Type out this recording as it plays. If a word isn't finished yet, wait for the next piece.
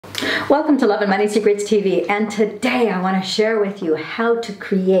Welcome to Love and Money Secrets TV, and today I want to share with you how to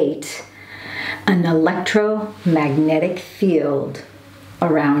create an electromagnetic field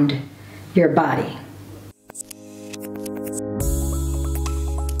around your body.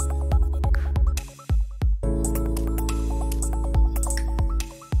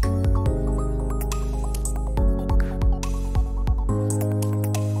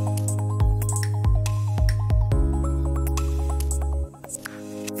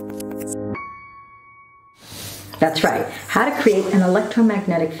 That's right, how to create an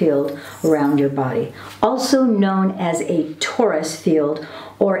electromagnetic field around your body, also known as a torus field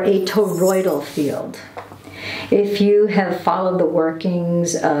or a toroidal field. If you have followed the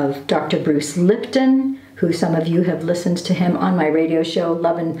workings of Dr. Bruce Lipton, who some of you have listened to him on my radio show,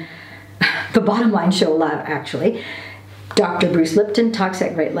 the Bottom Line Show Live, actually. Dr. Bruce Lipton talks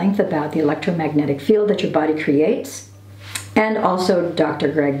at great length about the electromagnetic field that your body creates. And also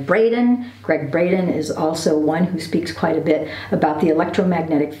Dr. Greg Braden. Greg Braden is also one who speaks quite a bit about the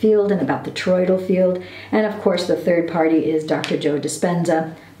electromagnetic field and about the toroidal field. And of course the third party is Dr. Joe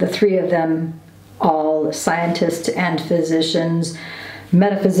Dispenza. The three of them, all scientists and physicians,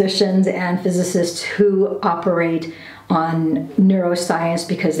 metaphysicians and physicists who operate on neuroscience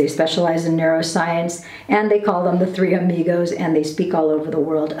because they specialize in neuroscience, and they call them the three amigos, and they speak all over the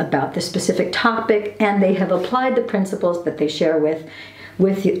world about this specific topic, and they have applied the principles that they share with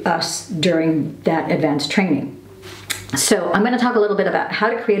us during that advanced training. So I'm going to talk a little bit about how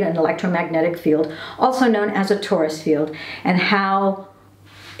to create an electromagnetic field, also known as a torus field, and how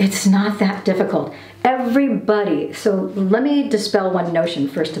it's not that difficult. Everybody, so let me dispel one notion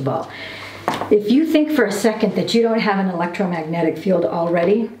first of all. If you think for a second that you don't have an electromagnetic field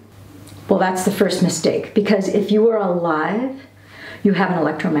already, well, that's the first mistake. Because if you are alive, you have an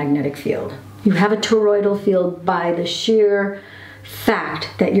electromagnetic field. You have a toroidal field by the sheer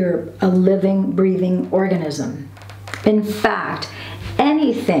fact that you're a living, breathing organism. In fact,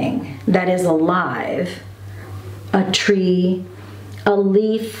 anything that is alive, a tree, a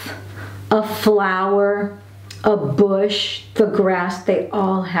leaf, a flower, a bush, the grass, they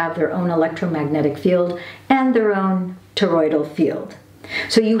all have their own electromagnetic field and their own toroidal field.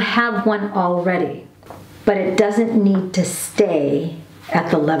 So you have one already, but it doesn't need to stay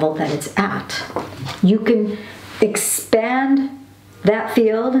at the level that it's at. You can expand that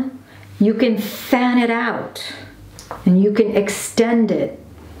field, you can fan it out, and you can extend it.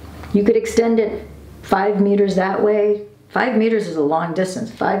 You could extend it 5 meters that way. 5 meters is a long distance.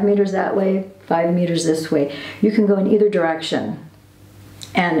 5 meters that way, 5 meters this way. You can go in either direction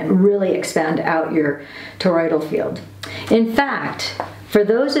and really expand out your toroidal field. In fact, for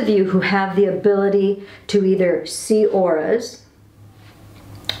those of you who have the ability to either see auras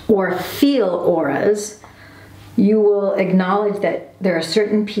or feel auras, you will acknowledge that there are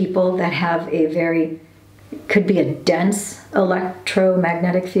certain people that have a could be a dense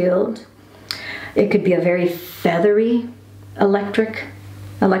electromagnetic field. It could be a very feathery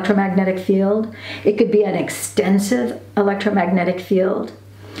electromagnetic field. It could be an extensive electromagnetic field.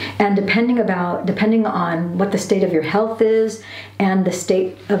 And depending on what the state of your health is and the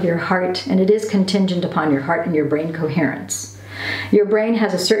state of your heart, and it is contingent upon your heart and your brain coherence. Your brain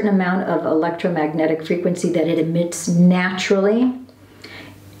has a certain amount of electromagnetic frequency that it emits naturally,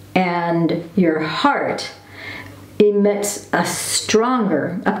 and your heart emits a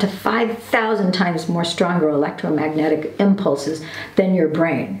stronger, up to 5,000 times more stronger electromagnetic impulses than your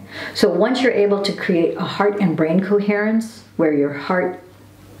brain. So once you're able to create a heart and brain coherence where your heart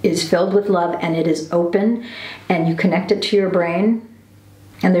is filled with love and it is open and you connect it to your brain,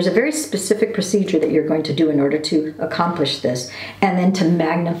 and there's a very specific procedure that you're going to do in order to accomplish this and then to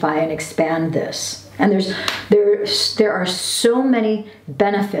magnify and expand this. And there are so many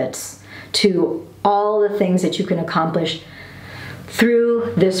benefits to all the things that you can accomplish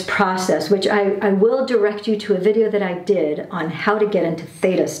through this process, which I will direct you to a video that I did on how to get into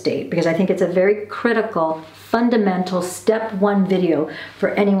theta state, because I think it's a very critical, fundamental, step one video for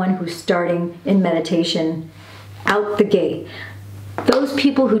anyone who's starting in meditation out the gate. Those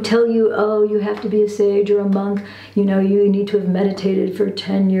people who tell you, oh, you have to be a sage or a monk, you know, you need to have meditated for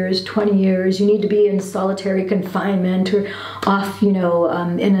 10 years, 20 years, you need to be in solitary confinement or off, in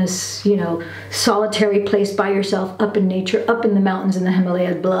a, solitary place by yourself, up in nature, up in the mountains in the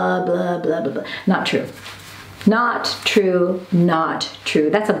Himalayas, blah, blah, blah, blah, blah. Not true. Not true, not true.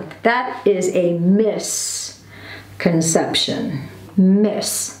 That is a misconception.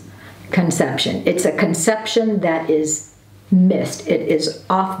 Misconception. It's a conception that is missed. It is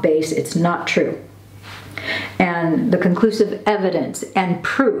off base. It's not true. And the conclusive evidence and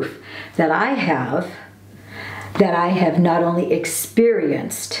proof that I have not only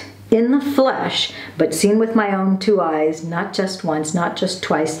experienced in the flesh, but seen with my own two eyes, not just once, not just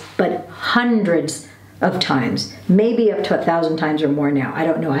twice, but hundreds of times, maybe up to 1,000 times or more now. I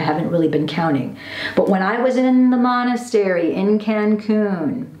don't know, I haven't really been counting. But when I was in the monastery in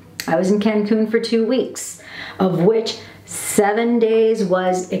Cancun, I was in Cancun for 2 weeks, of which 7 days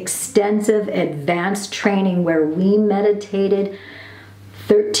was extensive advanced training where we meditated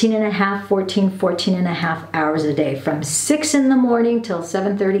 13 and a half, 14 and a half hours a day, from 6 in the morning till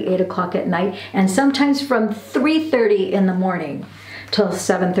 7:30, 8 o'clock at night, and sometimes from 3:30 in the morning till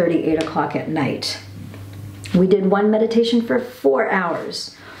 7:30, 8 o'clock at night. We did one meditation for 4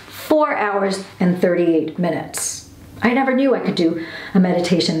 hours. 4 hours and 38 minutes. I never knew I could do a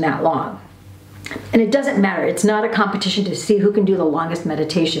meditation that long. And it doesn't matter. It's not a competition to see who can do the longest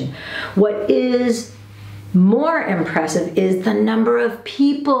meditation. What is more impressive is the number of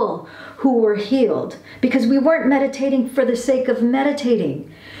people who were healed, because we weren't meditating for the sake of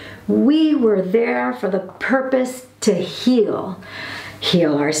meditating. We were there for the purpose to heal.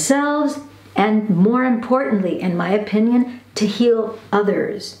 Heal ourselves, and more importantly, in my opinion, to heal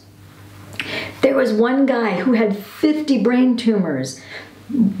others. There was one guy who had 50 brain tumors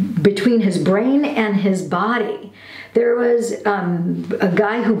between his brain and his body. There was a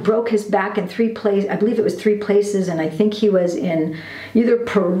guy who broke his back in 3 places, I believe it was 3 places, and I think he was in either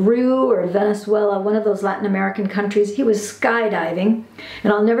Peru or Venezuela, one of those Latin American countries. He was skydiving,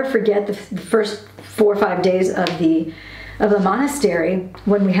 and I'll never forget the first 4 or 5 days of the monastery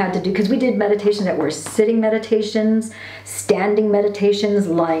when we had to do, because we did meditations that were sitting meditations, standing meditations,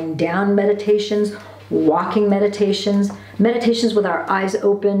 lying down meditations, walking meditations, meditations with our eyes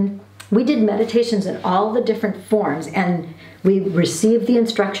open. We did meditations in all the different forms, and we received the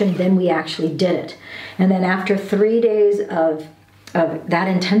instruction, then we actually did it. And then after 3 days of that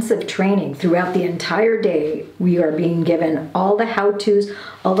intensive training, throughout the entire day, we are being given all the how-tos,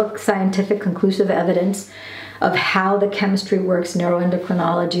 all the scientific conclusive evidence of how the chemistry works,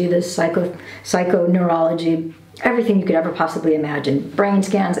 neuroendocrinology, the psychoneurology, everything you could ever possibly imagine. Brain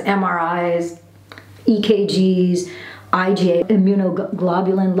scans, MRIs, EKGs, IgA,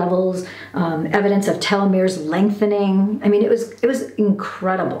 immunoglobulin levels, evidence of telomeres lengthening. I mean, it was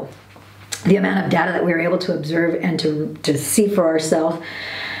incredible, the amount of data that we were able to observe and to see for ourselves.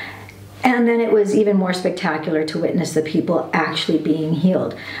 And then it was even more spectacular to witness the people actually being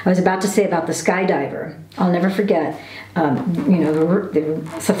healed. I was about to say about the skydiver. I'll never forget, you know,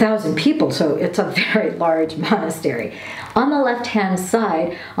 it's 1,000 people, so it's a very large monastery. On the left-hand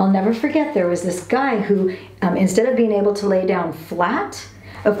side, I'll never forget, there was this guy who, instead of being able to lay down flat,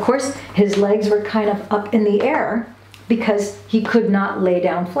 of course, his legs were kind of up in the air because he could not lay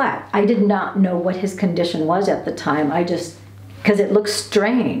down flat. I did not know what his condition was at the time. Because it looks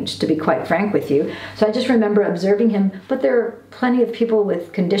strange, to be quite frank with you. So I just remember observing him, but there are plenty of people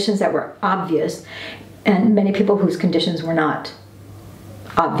with conditions that were obvious, and many people whose conditions were not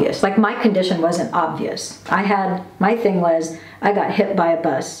obvious. Like my condition wasn't obvious. My thing was, I got hit by a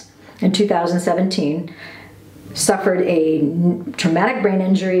bus in 2017, suffered a traumatic brain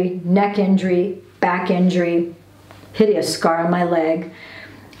injury, neck injury, back injury, hideous scar on my leg,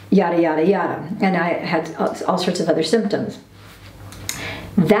 yada, yada, yada. And I had all sorts of other symptoms.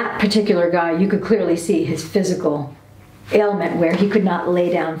 That particular guy, you could clearly see his physical ailment where he could not lay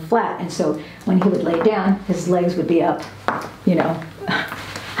down flat. And so when he would lay down, his legs would be up, you know,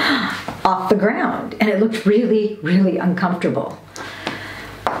 off the ground. And it looked really, really uncomfortable.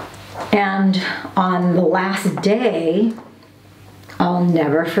 And on the last day, I'll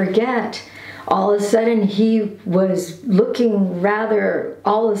never forget, all of a sudden he was looking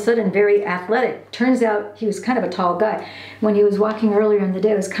very athletic. Turns out he was kind of a tall guy. When he was walking earlier in the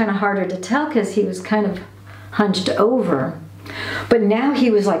day, it was kind of harder to tell because he was kind of hunched over. But now he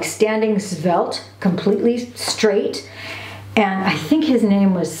was like standing svelte, completely straight. And I think his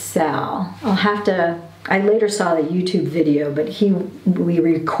name was Sal. I later saw the YouTube video, but we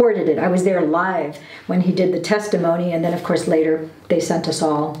recorded it. I was there live when he did the testimony, and then of course later they sent us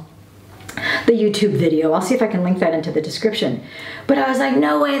all the YouTube video. I'll see if I can link that into the description. But I was like,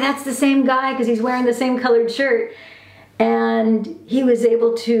 no way, that's the same guy, because he's wearing the same colored shirt. And he was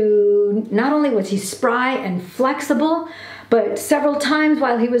able to, not only was he spry and flexible, but several times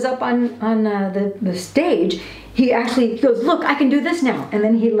while he was up on the stage, he goes, look, I can do this now. And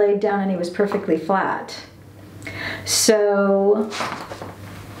then he laid down and he was perfectly flat. So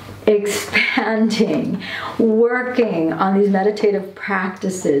expanding, working on these meditative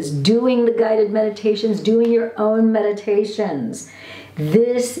practices, doing the guided meditations, doing your own meditations.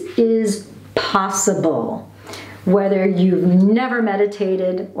 This is possible. Whether you've never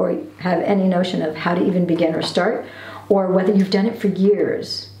meditated or have any notion of how to even begin or start, or whether you've done it for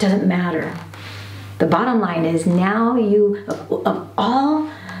years, doesn't matter. The bottom line is now of all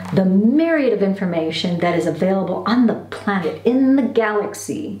the myriad of information that is available on the planet, in the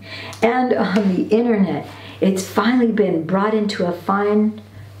galaxy, and on the internet, it's finally been brought into a fine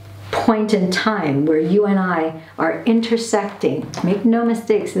point in time where you and I are intersecting. Make no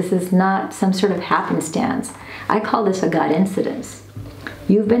mistakes, this is not some sort of happenstance. I call this a God incidence.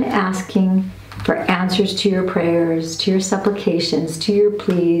 You've been asking for answers to your prayers, to your supplications, to your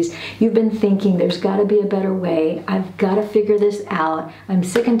pleas. You've been thinking there's got to be a better way. I've got to figure this out. I'm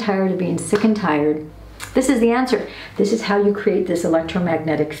sick and tired of being sick and tired. This is the answer. This is how you create this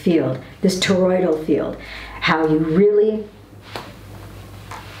electromagnetic field, this toroidal field. How you really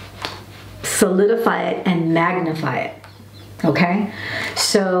solidify it and magnify it. Okay?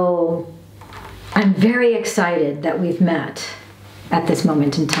 So I'm very excited that we've met at this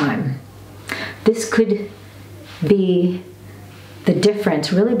moment in time. This could be the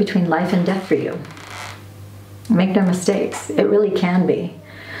difference really between life and death for you. Make no mistakes, it really can be.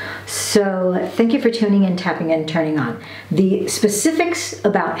 So thank you for tuning in, tapping in, turning on. The specifics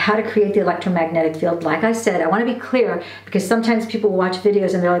about how to create the electromagnetic field, like I said, I want to be clear because sometimes people watch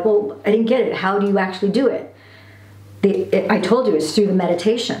videos and they're like, well, I didn't get it. How do you actually do it? I told you it's through the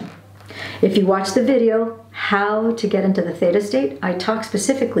meditation. If you watch the video, how to get into the theta state, I talk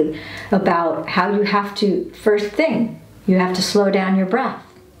specifically about how you have to, first thing, you have to slow down your breath.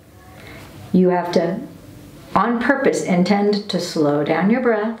 You have to, on purpose, intend to slow down your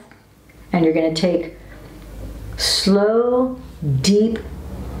breath, and you're going to take slow, deep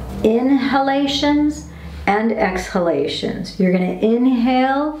inhalations and exhalations. You're going to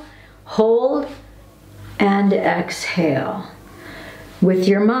inhale, hold, and exhale. With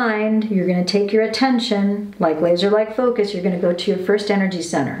your mind, you're going to take your attention, like laser-like focus, you're going to go to your first energy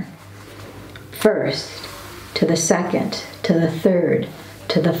center. First, to the second, to the third,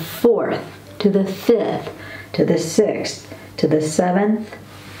 to the fourth, to the fifth, to the sixth, to the seventh,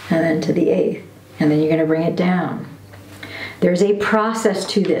 and then to the eighth. And then you're going to bring it down. There's a process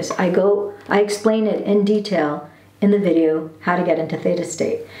to this. I explain it in detail in the video, how to get into theta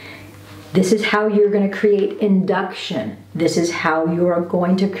state. This is how you're going to create induction. This is how you are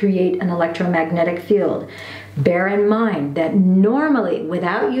going to create an electromagnetic field. Bear in mind that normally,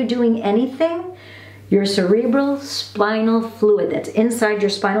 without you doing anything, your cerebral spinal fluid that's inside your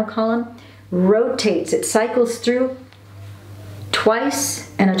spinal column rotates, it cycles through twice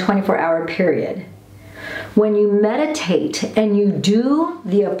in a 24-hour period. When you meditate and you do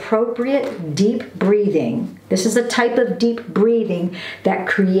the appropriate deep breathing, this is a type of deep breathing that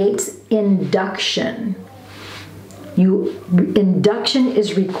creates induction. Induction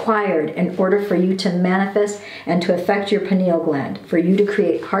is required in order for you to manifest and to affect your pineal gland, for you to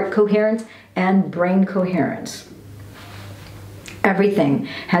create heart coherence and brain coherence. Everything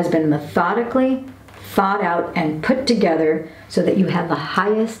has been methodically thought out and put together so that you have the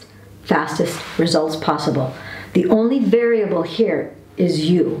highest, fastest results possible. The only variable here is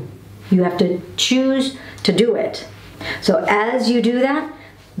you. You have to choose to do it. So as you do that,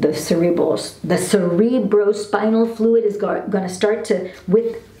 the cerebrospinal fluid is going to start to,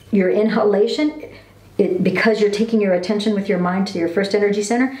 with your inhalation, because you're taking your attention with your mind to your first energy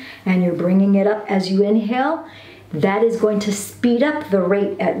center and you're bringing it up as you inhale, that is going to speed up the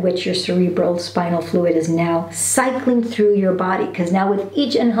rate at which your cerebral spinal fluid is now cycling through your body. Because now with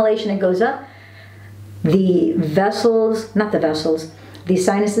each inhalation it goes up, the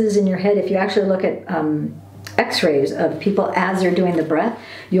sinuses in your head, if you actually look at x-rays of people as they're doing the breath,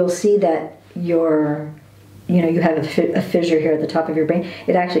 you'll see that you have a fissure here at the top of your brain.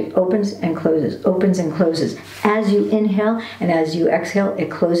 It actually opens and closes, opens and closes. As you inhale and as you exhale, it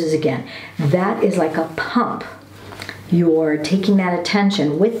closes again. That is like a pump. You're taking that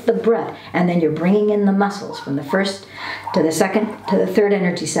attention with the breath, and then you're bringing in the muscles from the first to the second to the third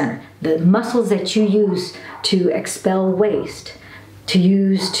energy center. The muscles that you use to expel waste, to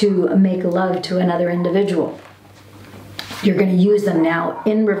use to make love to another individual. You're going to use them now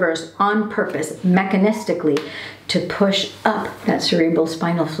in reverse, on purpose, mechanistically, to push up that cerebral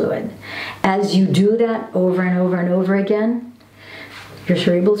spinal fluid. As you do that over and over and over again, your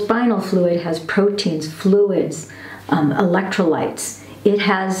cerebral spinal fluid has proteins, fluids, electrolytes. It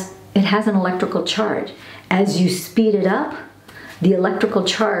has an electrical charge. As you speed it up, the electrical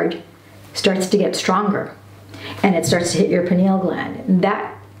charge starts to get stronger, and it starts to hit your pineal gland.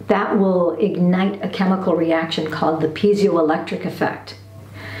 That will ignite a chemical reaction called the piezoelectric effect.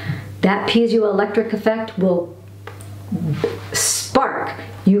 That piezoelectric effect will spark.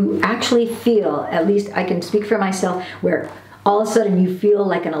 You actually feel, at least I can speak for myself, where all of a sudden you feel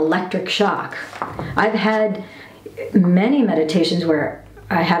like an electric shock. I've had many meditations where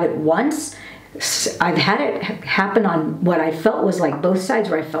I have it once. I've had it happen on what I felt was like both sides,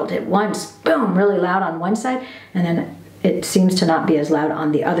 where I felt it once, boom, really loud on one side, and then it seems to not be as loud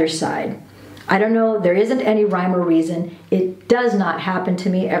on the other side. I don't know, there isn't any rhyme or reason. It does not happen to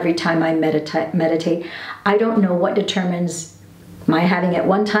me every time I meditate. I don't know what determines my having it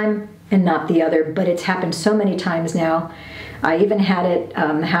one time and not the other, but it's happened so many times now. I even had it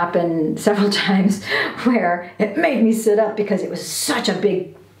happen several times where it made me sit up because it was such a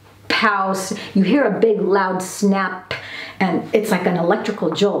big pow. You hear a big loud snap and it's like an electrical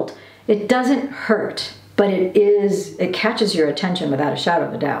jolt. It doesn't hurt, but it catches your attention without a shadow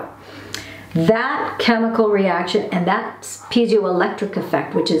of a doubt. That chemical reaction and that piezoelectric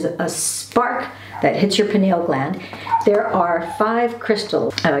effect, which is a spark that hits your pineal gland. There are 5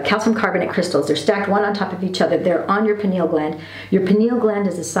 crystals, calcium carbonate crystals. They're stacked one on top of each other. They're on your pineal gland. Your pineal gland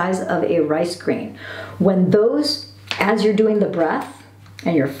is the size of a rice grain. When those, as you're doing the breath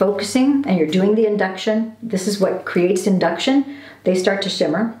and you're focusing and you're doing the induction, this is what creates induction, they start to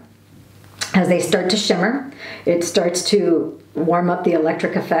shimmer. As they start to shimmer, it starts to warm up the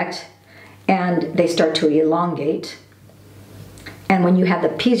electric effect and they start to elongate. And when you have the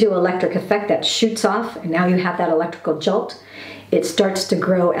piezoelectric effect that shoots off, and now you have that electrical jolt, it starts to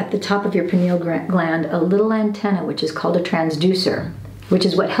grow at the top of your pineal gland a little antenna, which is called a transducer, which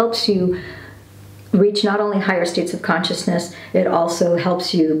is what helps you reach not only higher states of consciousness, it also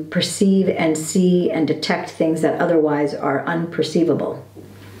helps you perceive and see and detect things that otherwise are unperceivable.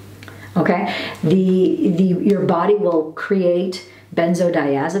 Okay? Your body will create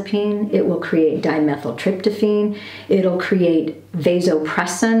benzodiazepine, it will create dimethyltryptamine, it'll create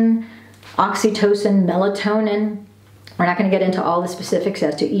vasopressin, oxytocin, melatonin. We're not going to get into all the specifics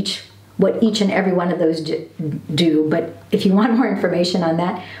as to what each and every one of those do, but if you want more information on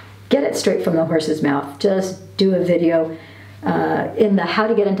that, get it straight from the horse's mouth. Just do a video in the How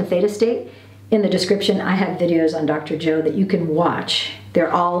to Get into Theta State. In the description, I have videos on Dr. Joe that you can watch.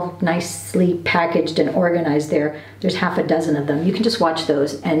 They're all nicely packaged and organized there. There's half a dozen of them. You can just watch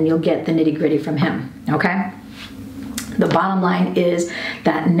those and you'll get the nitty-gritty from him, okay? The bottom line is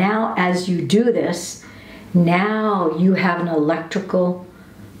that now as you do this, now you have an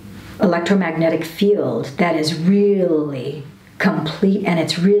electromagnetic field that is really complete and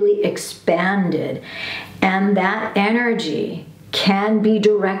it's really expanded. And that energy can be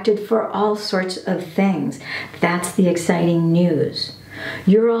directed for all sorts of things. That's the exciting news.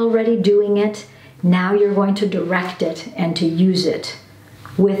 You're already doing it. Now you're going to direct it and to use it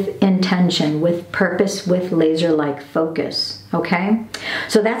with intention, with purpose, with laser-like focus. Okay?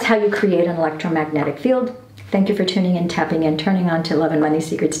 So that's how you create an electromagnetic field. Thank you for tuning in, tapping in, turning on to Love and Money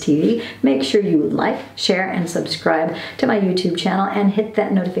Secrets TV. Make sure you like, share, and subscribe to my YouTube channel and hit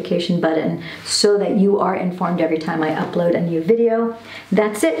that notification button so that you are informed every time I upload a new video.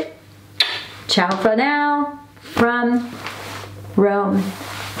 That's it. Ciao for now from Rome,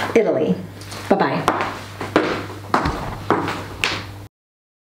 Italy. Bye-bye.